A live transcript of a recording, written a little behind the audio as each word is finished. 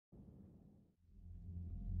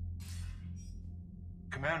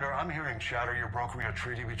Commander, I'm hearing chatter you're brokering a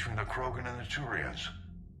treaty between the Krogan and the Turians.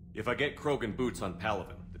 If I get Krogan boots on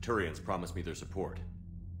Palaven, the Turians promise me their support.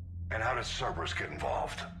 And how does Cerberus get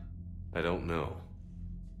involved? I don't know.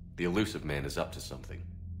 The Elusive Man is up to something.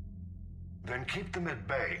 Then keep them at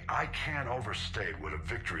bay. I can't overstate what a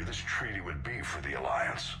victory this treaty would be for the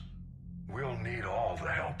Alliance. We'll need all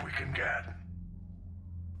the help we can get.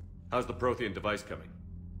 How's the Prothean device coming?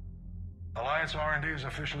 Alliance R&D has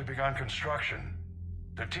officially begun construction.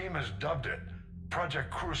 The team has dubbed it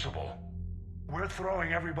Project Crucible. We're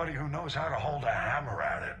throwing everybody who knows how to hold a hammer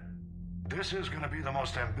at it. This is going to be the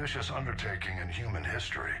most ambitious undertaking in human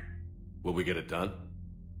history. Will we get it done?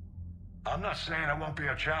 I'm not saying it won't be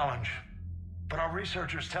a challenge, but our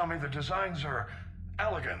researchers tell me the designs are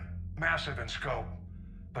elegant, massive in scope,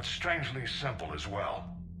 but strangely simple as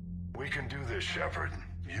well. We can do this, Shepard.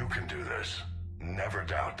 You can do this. Never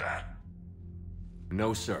doubt that.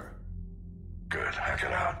 No, sir. Good. Hack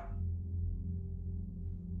it out.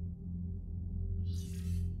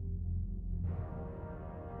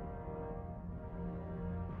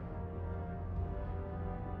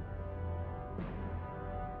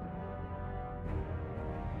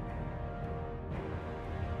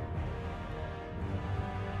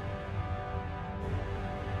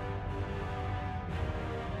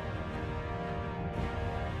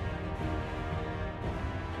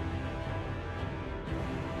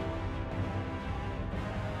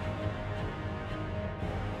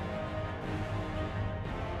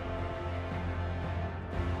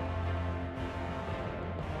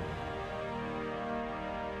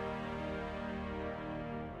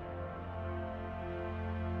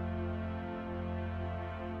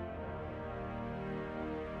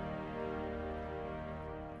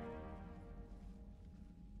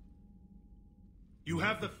 You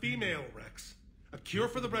have the female, Rex. A cure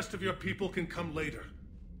for the rest of your people can come later.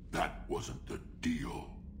 That wasn't the deal.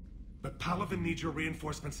 But Palaven needs your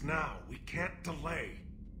reinforcements now. We can't delay.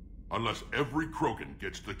 Unless every Krogan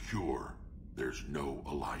gets the cure, there's no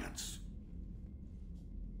alliance.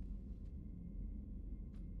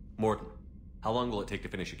 Morton, how long will it take to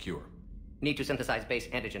finish a cure? Need to synthesize base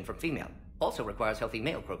antigen from female. Also requires healthy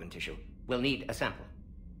male Krogan tissue. We'll need a sample.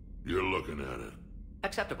 You're looking at it.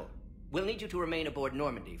 Acceptable. We'll need you to remain aboard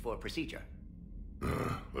Normandy for procedure.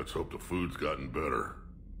 Let's hope the food's gotten better.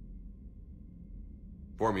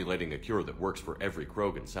 Formulating a cure that works for every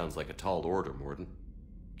Krogan sounds like a tall order, Morton.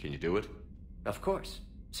 Can you do it? Of course.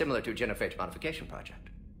 Similar to Genophage modification project.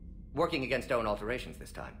 Working against own alterations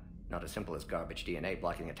this time. Not as simple as garbage DNA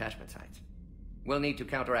blocking attachment sites. We'll need to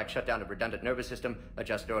counteract shutdown of redundant nervous system,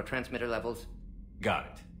 adjust neurotransmitter levels. Got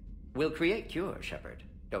it. We'll create cure, Shepard.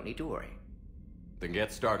 Don't need to worry. Then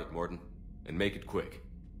get started, Morton. And make it quick.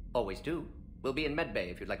 Always do. We'll be in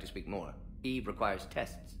medbay if you'd like to speak more. Eve requires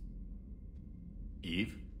tests.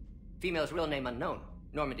 Eve? Female's real name unknown.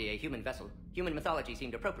 Normandy a human vessel. Human mythology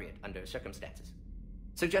seemed appropriate under circumstances.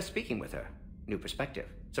 Suggest speaking with her. New perspective.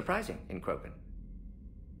 Surprising in Krogan.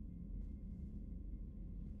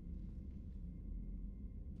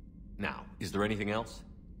 Now, is there anything else?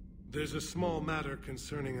 There's a small matter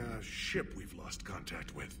concerning a ship we've lost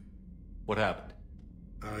contact with. What happened?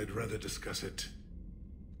 I'd rather discuss it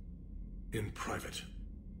in private.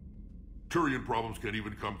 Turian problems can't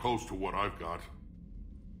even come close to what I've got.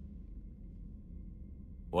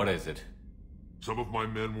 What is it? Some of my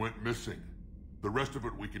men went missing. The rest of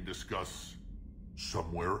it we can discuss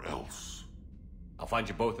somewhere else. I'll find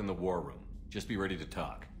you both in the war room. Just be ready to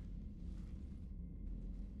talk.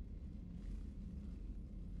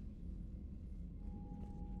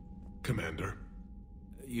 Commander.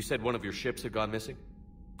 You said one of your ships had gone missing?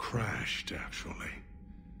 Crashed, actually.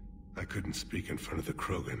 I couldn't speak in front of the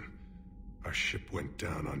Krogan. Our ship went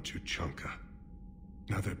down on Tuchanka.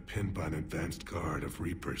 Now they're pinned by an advanced guard of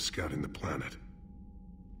Reapers scouting the planet.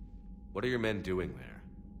 What are your men doing there?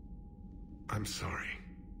 I'm sorry.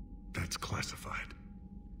 That's classified.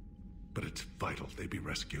 But it's vital they be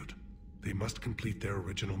rescued. They must complete their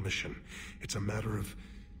original mission. It's a matter of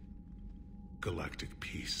galactic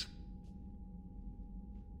peace.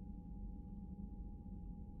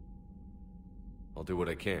 I'll do what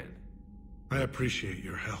I can. I appreciate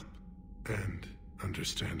your help and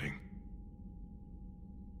understanding.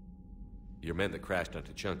 Your men that crashed on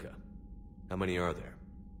Tuchanka. How many are there?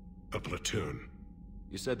 A platoon.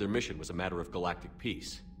 You said their mission was a matter of galactic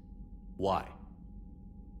peace. Why?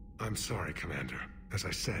 I'm sorry, Commander. As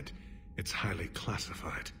I said, it's highly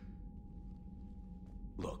classified.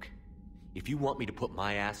 Look, if you want me to put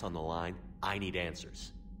my ass on the line, I need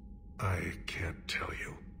answers. I can't tell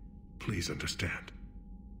you. Please understand.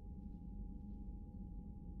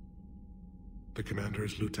 The commander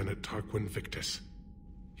is Lieutenant Tarquin Victus.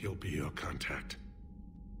 He'll be your contact.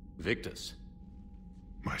 Victus.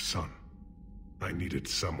 My son. I needed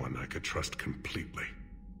someone I could trust completely.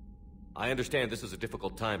 I understand this is a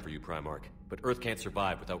difficult time for you, Primarch, but Earth can't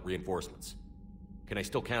survive without reinforcements. Can I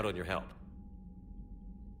still count on your help?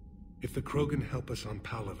 If the Krogan help us on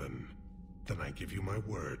Palaven, then I give you my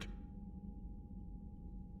word.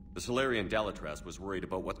 The Solarian Dalatras was worried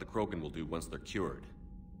about what the Krogan will do once they're cured.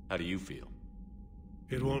 How do you feel?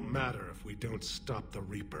 It won't matter if we don't stop the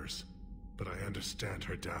Reapers, but I understand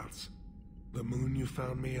her doubts. The moon you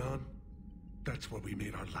found me on? That's where we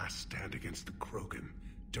made our last stand against the Krogan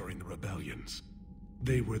during the rebellions.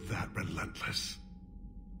 They were that relentless.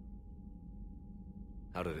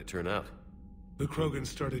 How did it turn out? The Krogan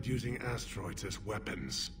started using asteroids as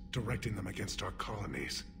weapons, directing them against our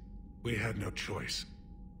colonies. We had no choice.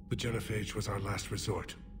 The Genophage was our last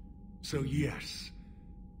resort. So yes,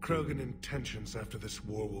 Krogan intentions after this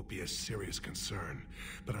war will be a serious concern,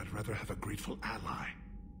 but I'd rather have a grateful ally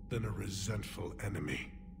than a resentful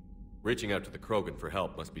enemy. Reaching out to the Krogan for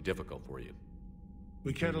help must be difficult for you.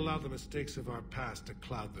 We can't allow the mistakes of our past to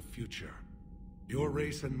cloud the future. Your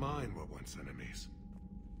race and mine were once enemies.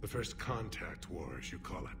 The first contact war, as you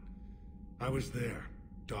call it. I was there,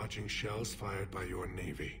 dodging shells fired by your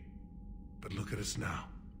navy. But look at us now,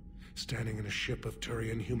 standing in a ship of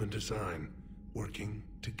Turian human design, working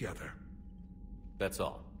together. That's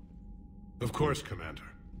all. Of course, Commander.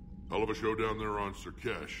 Hell of a show down there on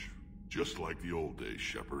Surkesh. Just like the old days,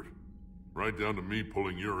 Shepard. Right down to me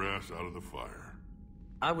pulling your ass out of the fire.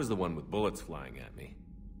 I was the one with bullets flying at me.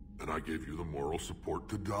 And I gave you the moral support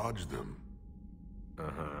to dodge them.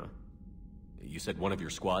 Uh-huh. You said one of your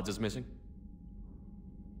squads is missing?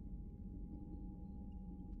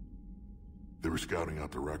 They were scouting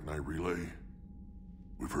out the Rachni relay.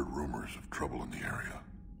 We've heard rumors of trouble in the area.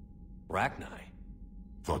 Rachni?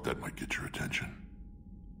 Thought that might get your attention.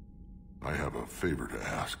 I have a favor to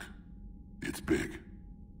ask. It's big.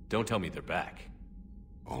 Don't tell me they're back.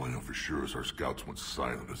 All I know for sure is our scouts went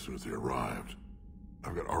silent as soon as they arrived.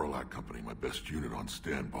 I've got Aralac Company, my best unit, on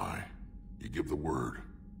standby. You give the word,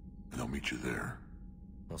 and I'll meet you there.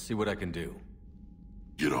 I'll see what I can do.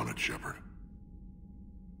 Get on it, Shepard.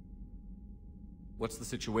 What's the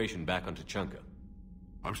situation back on Tuchanka?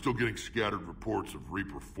 I'm still getting scattered reports of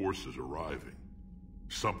Reaper forces arriving.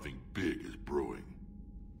 Something big is brewing.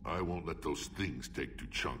 I won't let those things take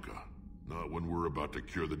Tuchanka. Not when we're about to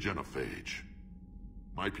cure the Genophage.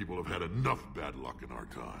 My people have had enough bad luck in our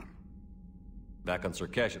time. Back on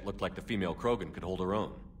Surkesh, it looked like the female Krogan could hold her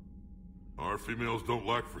own. Our females don't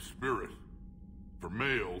lack for spirit. For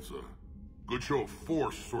males, a good show of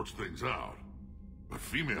force sorts things out. But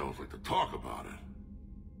females like to talk about it.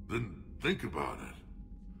 Then think about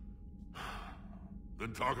it.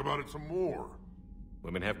 Then talk about it some more.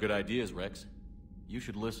 Women have good ideas, Rex. You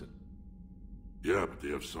should listen. Yeah, but they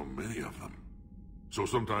have so many of them. So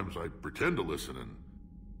sometimes I pretend to listen and...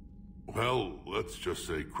 Well, let's just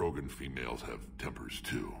say Krogan females have tempers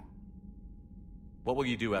too. What will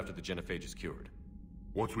you do after the Genophage is cured?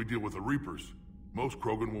 Once we deal with the Reapers, most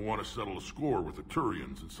Krogan will want to settle a score with the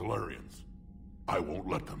Turians and Solarians. I won't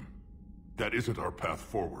let them. That isn't our path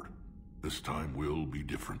forward. This time will be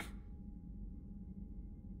different.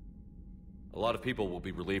 A lot of people will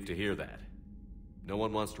be relieved to hear that. No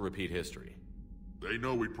one wants to repeat history. They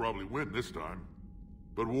know we'd probably win this time.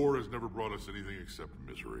 But war has never brought us anything except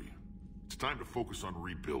misery. It's time to focus on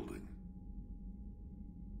rebuilding.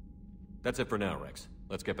 That's it for now, Rex.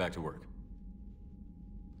 Let's get back to work.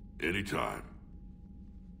 Anytime.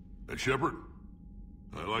 And Shepard,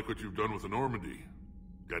 I like what you've done with the Normandy.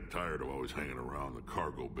 Got tired of always hanging around the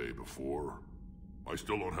cargo bay before. I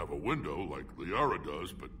still don't have a window like Liara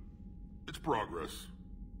does, but it's progress.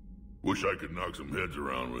 Wish I could knock some heads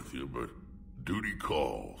around with you, but duty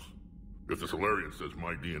calls. If the Solarian says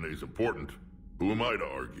my DNA's important, who am I to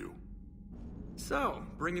argue? So,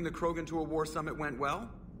 bringing the Krogan to a war summit went well?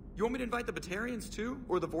 You want me to invite the Batarians too?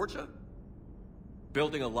 Or the Vorcha?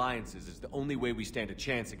 Building alliances is the only way we stand a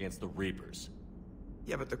chance against the Reapers.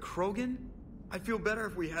 Yeah, but the Krogan? I'd feel better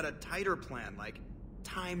if we had a tighter plan, like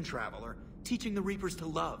time travel or teaching the Reapers to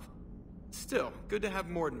love. Still, good to have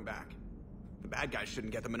Morden back. The bad guys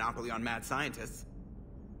shouldn't get the monopoly on mad scientists.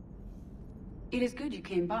 It is good you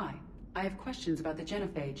came by. I have questions about the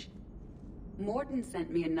Genophage. Morden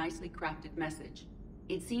sent me a nicely crafted message.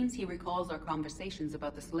 It seems he recalls our conversations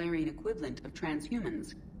about the Solarian equivalent of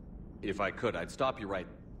transhumans. If I could, I'd stop you right...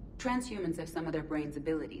 Transhumans have some of their brain's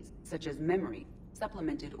abilities, such as memory,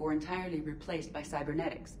 supplemented or entirely replaced by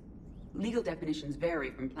cybernetics. Legal definitions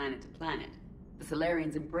vary from planet to planet. The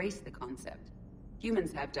Solarians embrace the concept.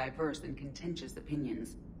 Humans have diverse and contentious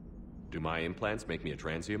opinions. Do my implants make me a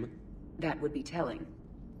transhuman? That would be telling.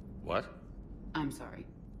 What? I'm sorry.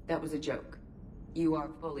 That was a joke. You are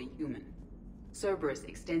fully human. Cerberus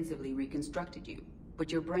extensively reconstructed you,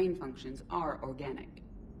 but your brain functions are organic.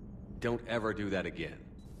 Don't ever do that again.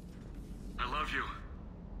 I love you,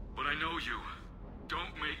 but I know you.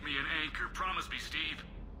 Don't make me an anchor. Promise me, Steve.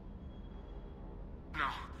 No,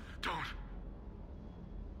 don't.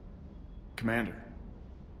 Commander.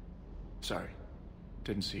 Sorry.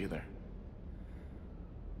 Didn't see you there.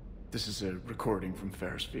 This is a recording from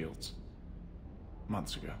Ferris Fields.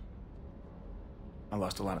 Months ago. I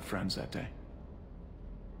lost a lot of friends that day.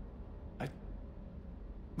 I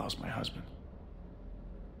lost my husband.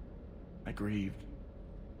 I grieved.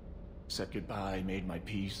 Said goodbye, made my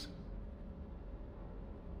peace.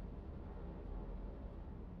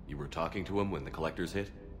 You were talking to him when the collectors hit?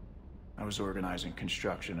 I was organizing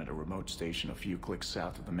construction at a remote station a few clicks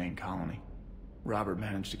south of the main colony. Robert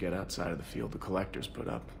managed to get outside of the field the collectors put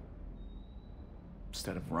up.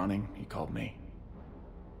 Instead of running, he called me.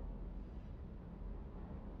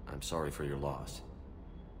 I'm sorry for your loss.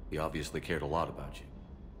 He obviously cared a lot about you.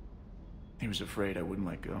 He was afraid I wouldn't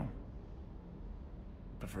let go.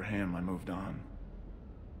 But for him, I moved on.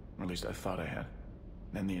 Or at least I thought I had.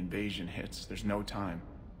 Then the invasion hits, there's no time.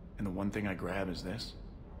 And the one thing I grab is this.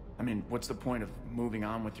 I mean, what's the point of moving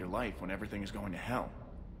on with your life when everything is going to hell?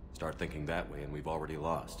 Start thinking that way and we've already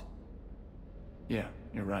lost. Yeah,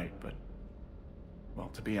 you're right, but... well,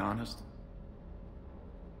 to be honest,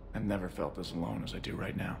 I've never felt as alone as I do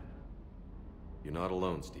right now. You're not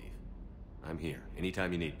alone, Steve. I'm here,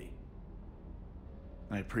 anytime you need me.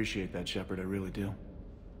 I appreciate that, Shepard, I really do.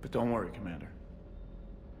 But don't worry, Commander.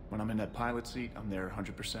 When I'm in that pilot seat, I'm there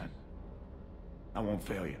 100%. I won't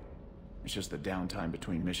fail you. It's just the downtime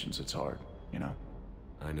between missions that's hard, you know?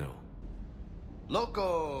 I know.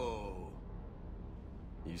 Loco!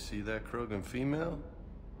 You see that Krogan female?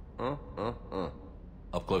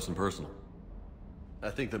 Up close and personal. I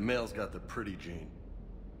think the male's got the pretty gene.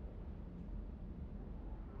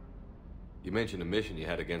 You mentioned a mission you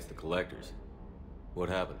had against the collectors. What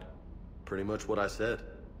happened? Pretty much what I said.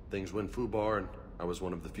 Things went foobar and I was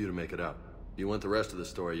one of the few to make it out. If you want the rest of the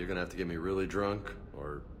story, you're gonna have to get me really drunk,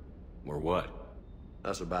 or... Or what?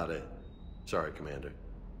 That's about it. Sorry, Commander.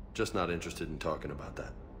 Just not interested in talking about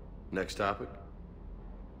that. Next topic?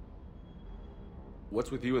 What's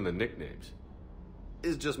with you and the nicknames?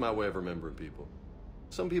 It's just my way of remembering people.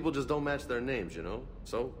 Some people just don't match their names, you know?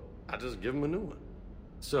 So, I just give them a new one.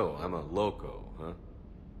 So, I'm a loco, huh?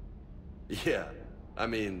 Yeah. I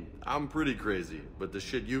mean, I'm pretty crazy, but the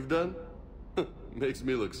shit you've done makes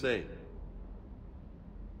me look sane.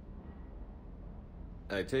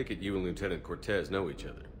 I take it you and Lieutenant Cortez know each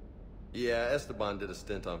other. Yeah, Esteban did a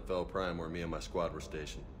stint on Fel Prime where me and my squad were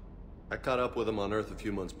stationed. I caught up with him on Earth a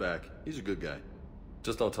few months back. He's a good guy.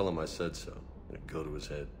 Just don't tell him I said so. It'll go to his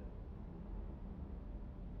head.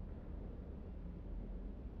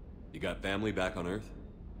 You got family back on Earth?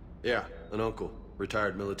 Yeah, an uncle.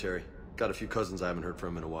 Retired military. Got a few cousins I haven't heard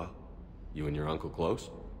from in a while. You and your uncle close?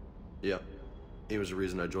 Yep. He was the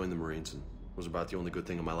reason I joined the Marines and was about the only good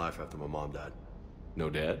thing in my life after my mom died. No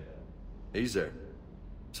dad? He's there.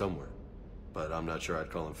 Somewhere. But I'm not sure I'd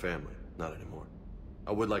call him family. Not anymore.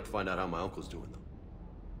 I would like to find out how my uncle's doing, though.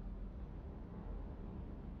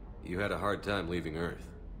 You had a hard time leaving Earth.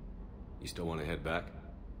 You still want to head back?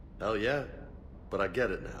 Hell yeah. But I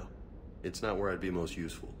get it now. It's not where I'd be most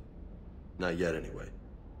useful. Not yet, anyway.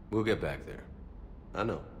 We'll get back there. I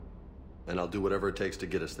know. And I'll do whatever it takes to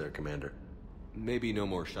get us there, Commander. Maybe no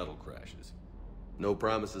more shuttle crashes. No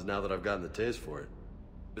promises now that I've gotten the taste for it.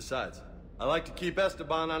 Besides, I like to keep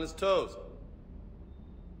Esteban on his toes.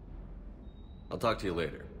 I'll talk to you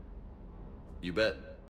later. You bet.